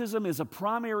baptism is a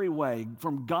primary way,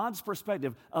 from God's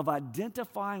perspective, of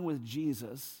identifying with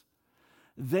Jesus,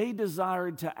 they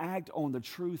desired to act on the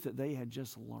truth that they had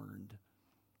just learned.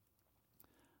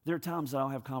 There are times that I'll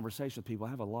have conversations with people. I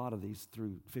have a lot of these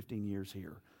through 15 years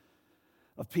here,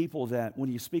 of people that when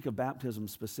you speak of baptism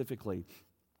specifically,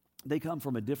 they come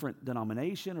from a different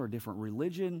denomination or a different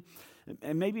religion,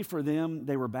 and maybe for them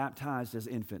they were baptized as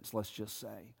infants, let's just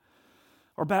say,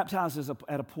 or baptized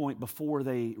at a point before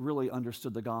they really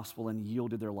understood the gospel and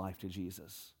yielded their life to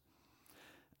Jesus.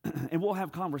 And we'll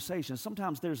have conversations.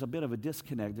 Sometimes there's a bit of a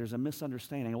disconnect, there's a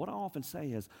misunderstanding. And what I often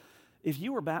say is, if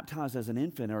you were baptized as an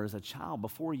infant or as a child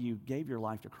before you gave your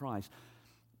life to Christ,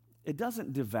 it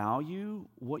doesn't devalue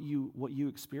what you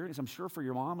experienced. I'm sure for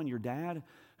your mom and your dad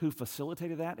who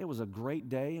facilitated that, it was a great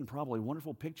day and probably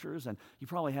wonderful pictures, and you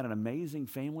probably had an amazing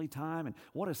family time, and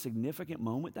what a significant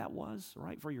moment that was,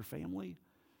 right, for your family.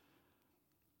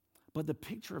 But the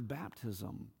picture of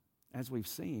baptism, as we've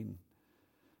seen,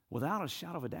 without a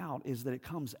shadow of a doubt, is that it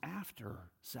comes after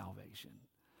salvation.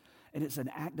 And it's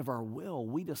an act of our will.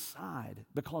 We decide,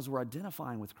 because we're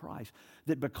identifying with Christ,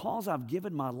 that because I've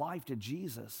given my life to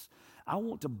Jesus, I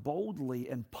want to boldly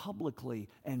and publicly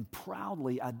and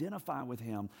proudly identify with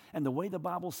him. And the way the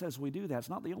Bible says we do that, it's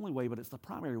not the only way, but it's the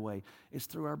primary way, is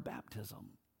through our baptism.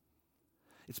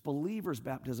 It's believers'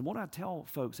 baptism. What I tell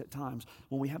folks at times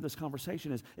when we have this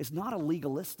conversation is it's not a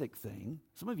legalistic thing.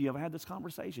 Some of you have had this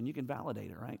conversation. You can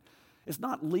validate it, right? It's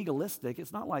not legalistic.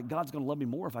 It's not like God's going to love me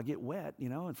more if I get wet,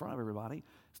 in front of everybody.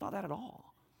 It's not that at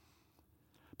all.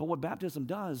 But what baptism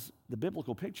does, the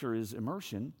biblical picture, is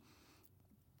immersion.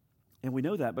 And we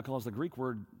know that because the Greek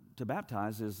word to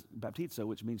baptize is baptizo,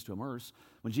 which means to immerse.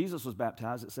 When Jesus was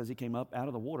baptized, it says he came up out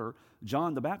of the water.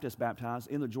 John the Baptist baptized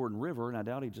in the Jordan River, and I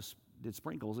doubt he just did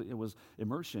sprinkles. It was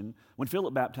immersion. When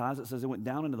Philip baptized, it says it went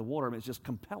down into the water. I mean, it's just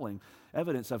compelling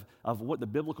evidence of what the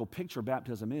biblical picture of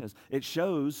baptism is. It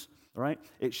shows, right?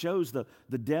 It shows the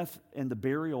death and the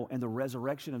burial and the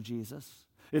resurrection of Jesus.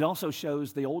 It also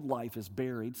shows the old life is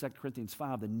buried. 2 Corinthians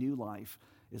 5, the new life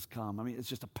is come. I mean, it's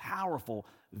just a powerful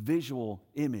visual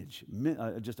image,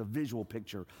 just a visual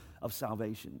picture of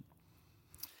salvation.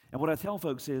 And what I tell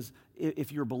folks is,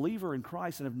 if you're a believer in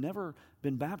Christ and have never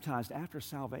been baptized after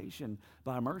salvation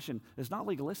by immersion, it's not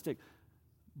legalistic,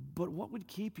 but what would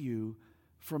keep you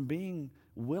from being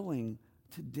willing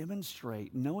to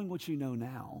demonstrate, knowing what you know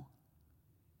now,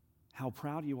 how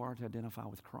proud you are to identify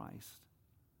with Christ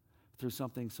through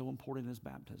something so important as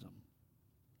baptism?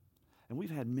 And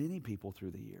we've had many people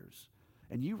through the years,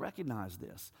 and you recognize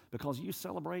this because you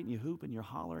celebrate and you hoop and you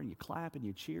holler and you clap and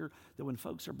you cheer, that when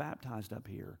folks are baptized up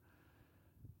here,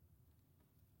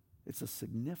 it's a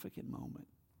significant moment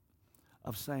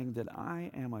of saying that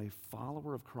I am a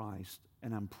follower of Christ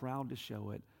and I'm proud to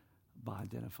show it by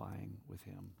identifying with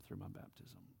him through my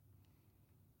baptism.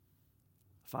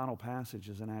 Final passage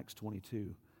is in Acts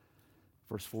 22,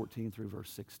 verse 14 through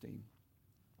verse 16.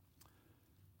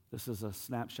 This is a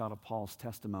snapshot of Paul's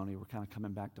testimony. We're kind of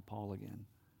coming back to Paul again.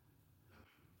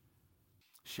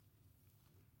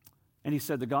 And he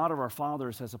said, the God of our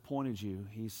fathers has appointed you.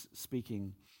 He's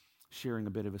speaking, sharing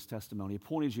a bit of his testimony. He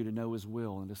appointed you to know his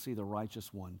will and to see the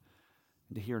righteous one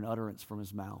and to hear an utterance from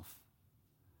his mouth.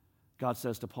 God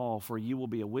says to Paul, for you will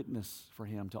be a witness for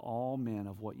him to all men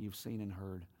of what you've seen and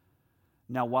heard.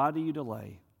 Now why do you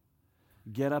delay?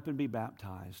 Get up and be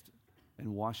baptized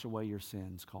and wash away your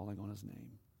sins, calling on his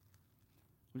name.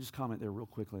 We'll just comment there real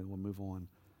quickly and we'll move on.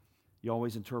 You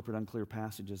always interpret unclear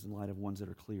passages in light of ones that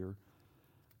are clear.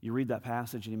 You read that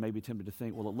passage and you may be tempted to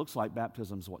think, well, it looks like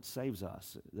baptism is what saves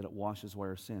us, that it washes away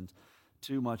our sins.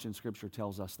 Too much in Scripture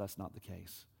tells us that's not the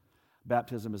case.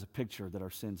 Baptism is a picture that our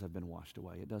sins have been washed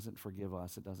away. It doesn't forgive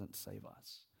us. It doesn't save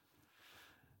us.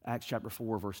 Acts chapter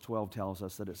 4, verse 12 tells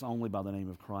us that it's only by the name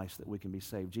of Christ that we can be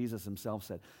saved. Jesus himself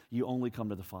said, you only come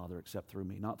to the Father except through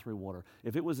me, not through water.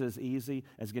 If it was as easy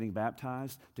as getting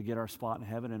baptized to get our spot in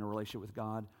heaven in a relationship with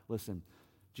God, listen,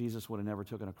 Jesus would have never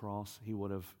taken a cross. He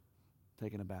would have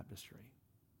taken a baptistry.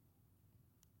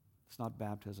 It's not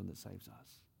baptism that saves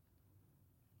us.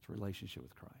 It's a relationship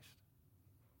with Christ.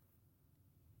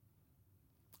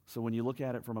 So when you look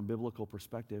at it from a biblical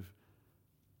perspective,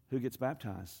 who gets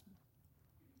baptized?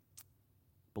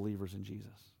 Believers in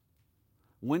Jesus.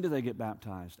 When do they get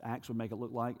baptized? Acts would make it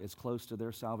look like as close to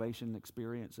their salvation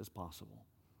experience as possible.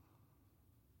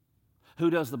 Who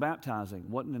does the baptizing?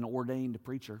 Wasn't an ordained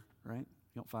preacher, right?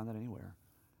 You don't find that anywhere.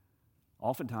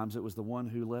 Oftentimes it was the one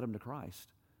who led them to Christ.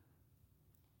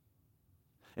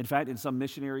 In fact, in some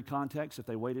missionary contexts, if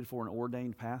they waited for an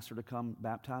ordained pastor to come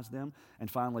baptize them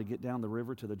and finally get down the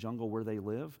river to the jungle where they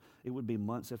live, it would be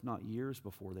months, if not years,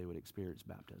 before they would experience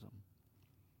baptism.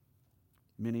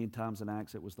 Many times in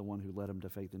Acts, it was the one who led them to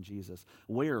faith in Jesus.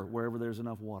 Wherever there's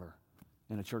enough water.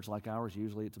 In a church like ours,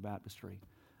 usually it's a baptistry.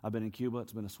 I've been in Cuba,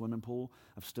 it's been a swimming pool.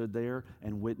 I've stood there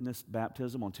and witnessed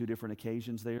baptism on 2 different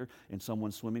occasions there in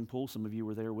someone's swimming pool. Some of you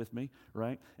were there with me,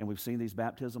 right? And we've seen these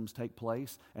baptisms take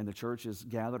place, and the church is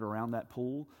gathered around that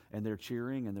pool, and they're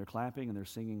cheering, and they're clapping, and they're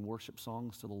singing worship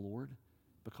songs to the Lord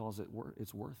because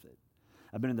it's worth it.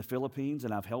 I've been in the Philippines,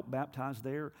 and I've helped baptize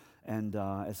there, and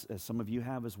as some of you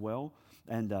have as well,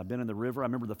 and been in the river. I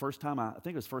remember the first time, I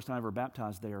think it was the first time I ever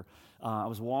baptized there, I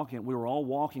was walking, we were all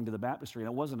walking to the baptistry, and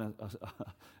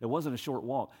it wasn't a short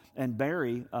walk. And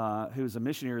Barry, who's a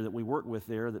missionary that we work with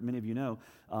there, that many of you know,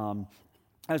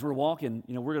 as we're walking,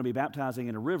 we're going to be baptizing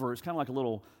in a river. It's kind of like a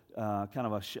little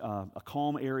a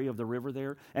calm area of the river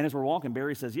there. And as we're walking,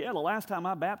 Barry says, the last time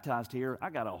I baptized here, I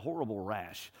got a horrible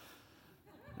rash.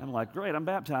 I'm like, great, I'm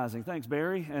baptizing. Thanks,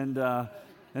 Barry.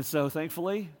 And so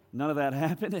thankfully, none of that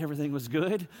happened. Everything was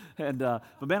good. But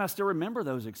man, I still remember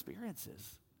those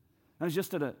experiences. It was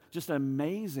just an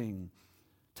amazing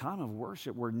time of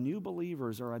worship where new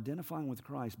believers are identifying with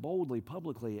Christ boldly,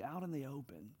 publicly, out in the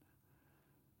open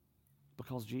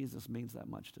because Jesus means that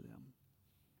much to them.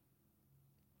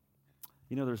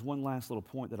 There's one last little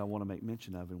point that I want to make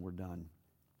mention of, and we're done.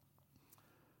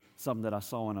 Something that I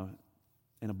saw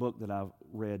in a book that I've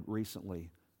read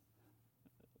recently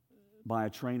by a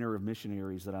trainer of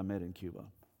missionaries that I met in Cuba.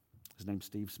 His name's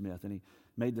Steve Smith, and he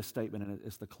made this statement, and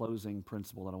it's the closing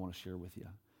principle that I want to share with you.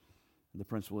 And the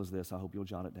principle is this, I hope you'll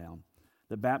jot it down,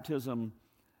 that baptism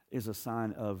is a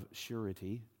sign of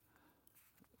surety,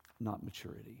 not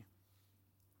maturity.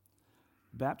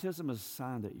 Baptism is a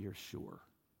sign that you're sure,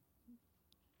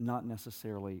 not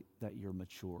necessarily that you're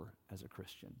mature as a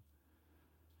Christian.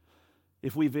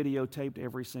 If we videotaped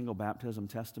every single baptism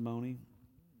testimony,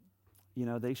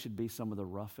 they should be some of the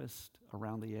roughest,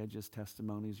 around the edges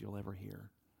testimonies you'll ever hear.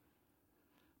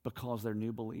 Because they're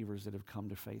new believers that have come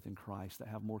to faith in Christ, that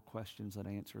have more questions than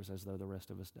answers, as though the rest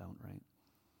of us don't, right?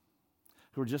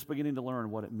 Who are just beginning to learn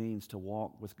what it means to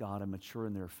walk with God and mature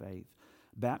in their faith.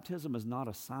 Baptism is not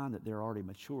a sign that they're already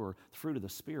mature. The fruit of the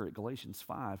Spirit, Galatians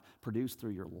 5, produced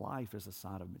through your life is a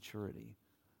sign of maturity.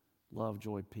 Love,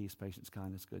 joy, peace, patience,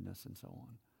 kindness, goodness, and so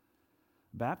on.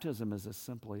 Baptism is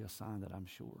simply a sign that I'm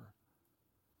sure.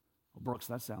 Well, Brooks,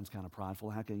 that sounds kind of prideful.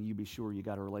 How can you be sure you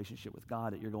got a relationship with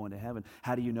God, that you're going to heaven?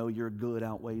 How do you know your good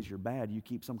outweighs your bad? You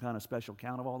keep some kind of special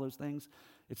count of all those things?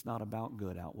 It's not about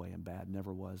good outweighing bad.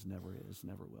 Never was, never is,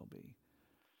 never will be.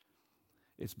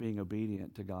 It's being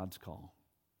obedient to God's call.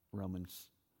 Romans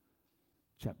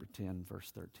chapter 10,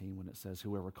 verse 13, when it says,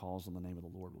 whoever calls on the name of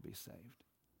the Lord will be saved.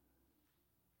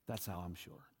 That's how I'm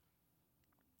sure.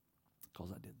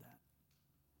 Because I did that.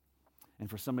 And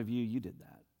for some of you, you did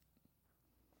that.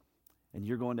 And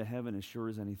you're going to heaven as sure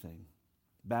as anything,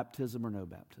 baptism or no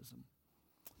baptism.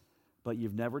 But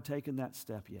you've never taken that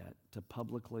step yet to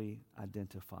publicly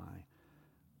identify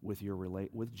with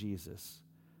Jesus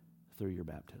through your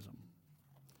baptism.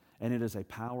 And it is a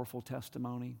powerful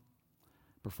testimony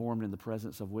performed in the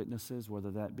presence of witnesses,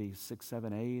 whether that be 6,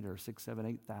 7, 8 or 6, 7,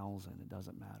 8,000, it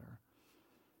doesn't matter.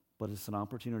 But it's an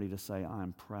opportunity to say,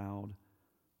 I'm proud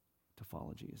to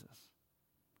follow Jesus.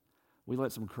 We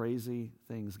let some crazy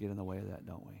things get in the way of that,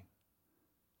 don't we?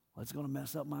 Well, it's going to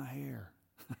mess up my hair.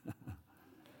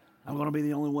 I'm going to be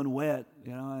the only one wet,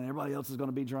 and everybody else is going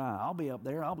to be dry. I'll be up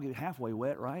there. I'll be halfway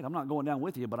wet, right? I'm not going down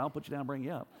with you, but I'll put you down and bring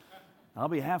you up. I'll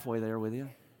be halfway there with you.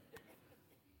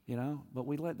 But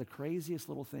we let the craziest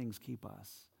little things keep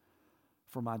us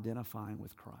from identifying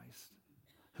with Christ,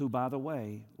 who, by the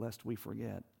way, lest we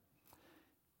forget,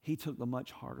 he took the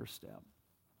much harder step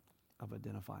of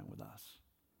identifying with us.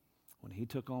 When he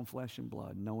took on flesh and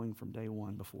blood, knowing from day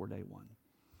one, before day one,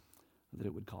 that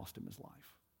it would cost him his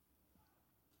life.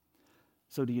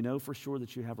 So do you know for sure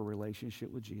that you have a relationship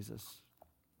with Jesus?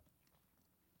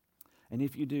 And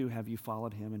if you do, have you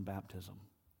followed him in baptism?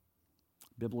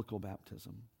 Biblical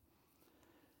baptism.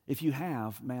 If you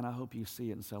have, man, I hope you see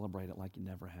it and celebrate it like you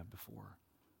never have before.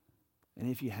 And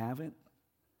if you haven't,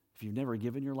 if you've never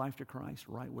given your life to Christ,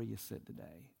 right where you sit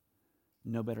today,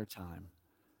 no better time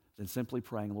than simply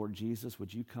praying, Lord Jesus,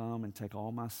 would you come and take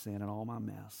all my sin and all my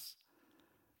mess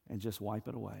and just wipe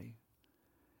it away?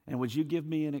 And would you give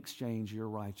me in exchange your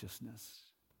righteousness?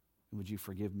 And would you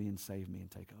forgive me and save me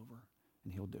and take over?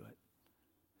 And he'll do it.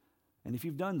 And if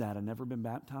you've done that and never been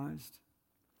baptized,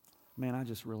 man, I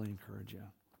just really encourage you.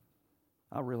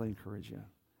 I really encourage you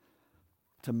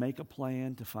to make a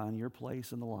plan to find your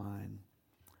place in the line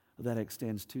that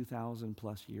extends 2,000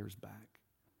 plus years back,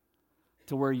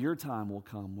 to where your time will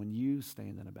come when you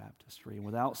stand in a baptistry. And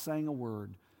without saying a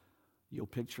word, you'll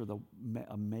picture the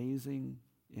amazing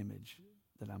image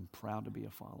that I'm proud to be a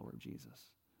follower of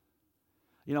Jesus.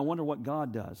 I wonder what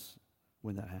God does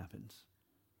when that happens.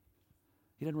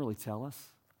 He doesn't really tell us,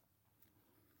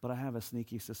 but I have a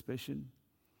sneaky suspicion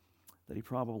that he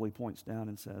probably points down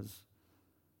and says,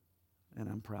 and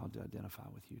I'm proud to identify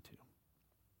with you too.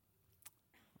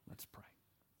 Let's pray.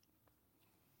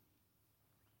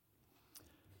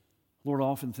 Lord,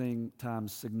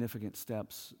 oftentimes significant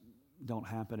steps don't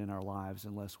happen in our lives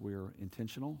unless we're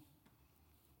intentional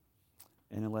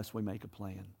and unless we make a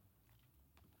plan.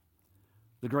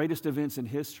 The greatest events in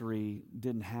history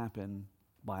didn't happen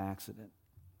by accident.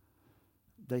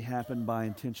 They happened by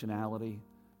intentionality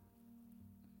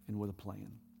and with a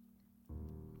plan.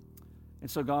 And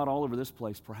so, God, all over this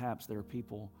place, perhaps there are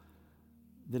people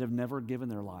that have never given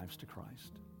their lives to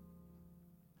Christ.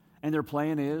 And their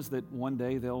plan is that one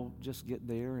day they'll just get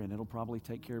there and it'll probably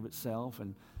take care of itself,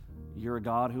 and you're a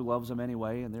God who loves them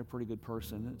anyway, and they're a pretty good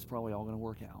person. It's probably all going to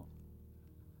work out.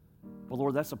 But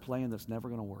Lord, that's a plan that's never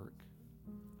going to work,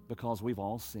 because we've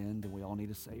all sinned and we all need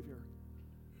a Savior.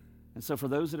 And so for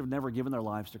those that have never given their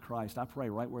lives to Christ, I pray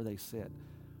right where they sit,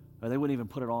 or they wouldn't even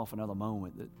put it off another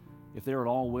moment, that if they're at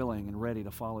all willing and ready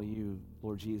to follow you,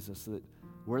 Lord Jesus, that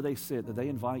where they sit, that they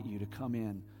invite you to come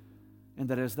in, and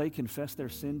that as they confess their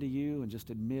sin to you and just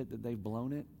admit that they've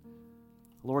blown it,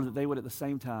 Lord, that they would at the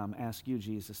same time ask you,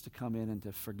 Jesus, to come in and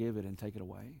to forgive it and take it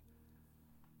away.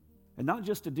 And not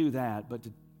just to do that, but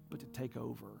to take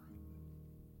over.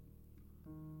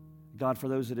 God, for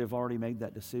those that have already made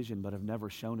that decision but have never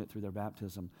shown it through their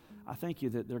baptism, I thank you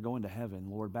that they're going to heaven.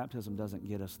 Lord, baptism doesn't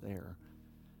get us there.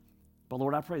 But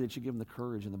Lord, I pray that you give them the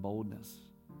courage and the boldness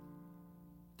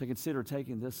to consider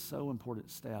taking this so important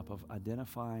step of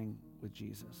identifying with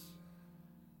Jesus.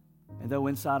 And though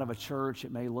inside of a church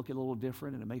it may look a little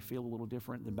different and it may feel a little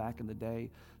different than back in the day,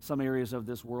 some areas of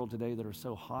this world today that are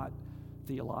so hot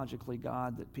theologically,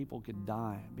 God, that people could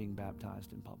die being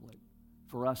baptized in public.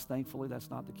 For us, thankfully, that's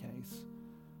not the case.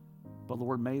 But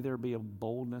Lord, may there be a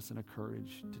boldness and a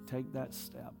courage to take that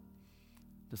step,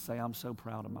 to say, I'm so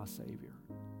proud of my Savior,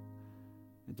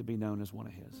 and to be known as one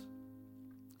of His.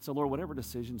 So Lord, whatever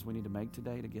decisions we need to make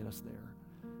today to get us there,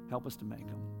 help us to make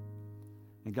them.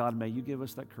 And God, may you give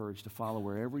us that courage to follow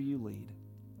wherever you lead.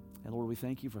 And Lord, we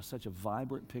thank you for such a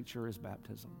vibrant picture as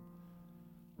baptism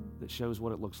that shows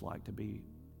what it looks like to be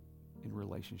in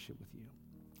relationship with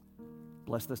you.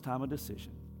 Bless this time of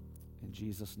decision. In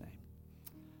Jesus' name,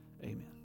 amen.